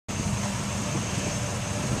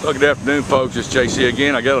Well, good afternoon, folks. It's JC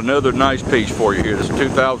again. I got another nice piece for you here. This is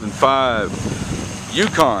 2005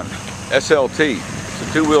 Yukon SLT. It's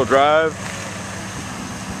a two-wheel drive.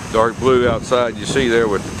 Dark blue outside you see there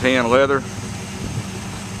with the tan leather.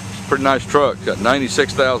 It's a pretty nice truck. It's got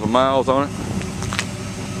 96,000 miles on it.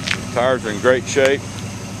 Tires are in great shape.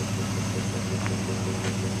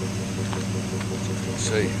 Let's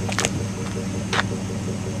see.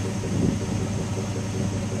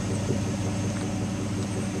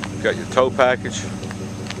 Got your tow package,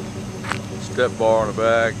 step bar on the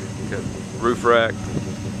back, got roof rack.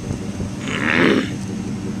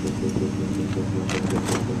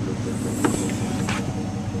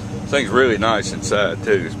 This thing's really nice inside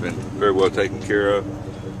too. It's been very well taken care of.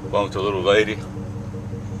 Belongs to a little lady.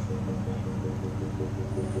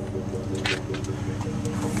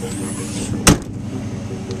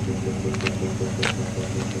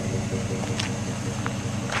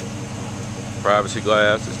 Privacy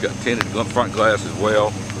glass. It's got tinted front glass as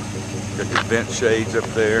well. Got your vent shades up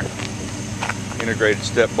there. Integrated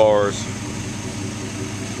step bars.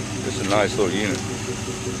 Just a nice little unit.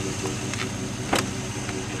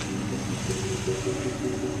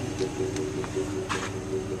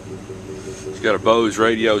 It's got a Bose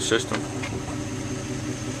radio system.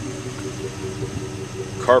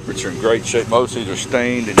 Carpets are in great shape. Most of these are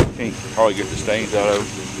stained and you can't hardly get the stains out of them.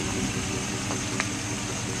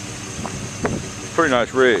 Pretty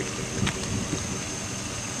nice rig.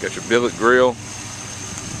 Got your billet grill,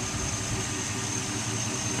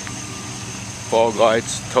 fog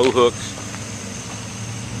lights, tow hooks.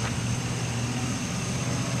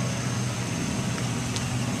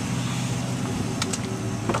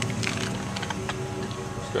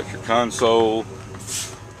 It's got your console.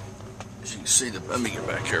 As you can see, let me get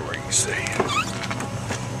back here where you can see.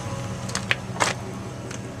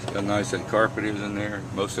 Got nice and carpet is in there.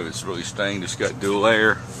 Most of it's really stained. It's got dual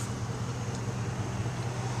air.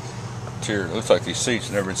 Interior looks like these seats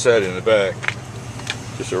have never been sat in the back.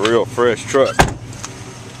 Just a real fresh truck.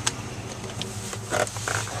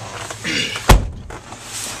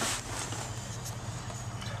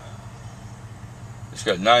 It's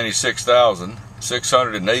got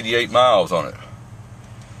 96,688 miles on it.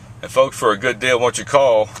 And folks, for a good deal, why don't you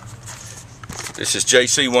call? This is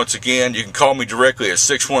JC once again. You can call me directly at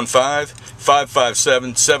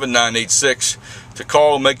 615-557-7986 to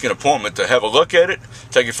call and make an appointment to have a look at it,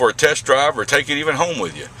 take it for a test drive, or take it even home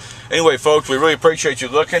with you. Anyway, folks, we really appreciate you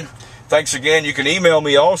looking. Thanks again. You can email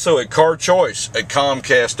me also at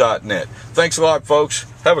carchoice@comcast.net. Thanks a lot, folks.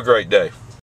 Have a great day.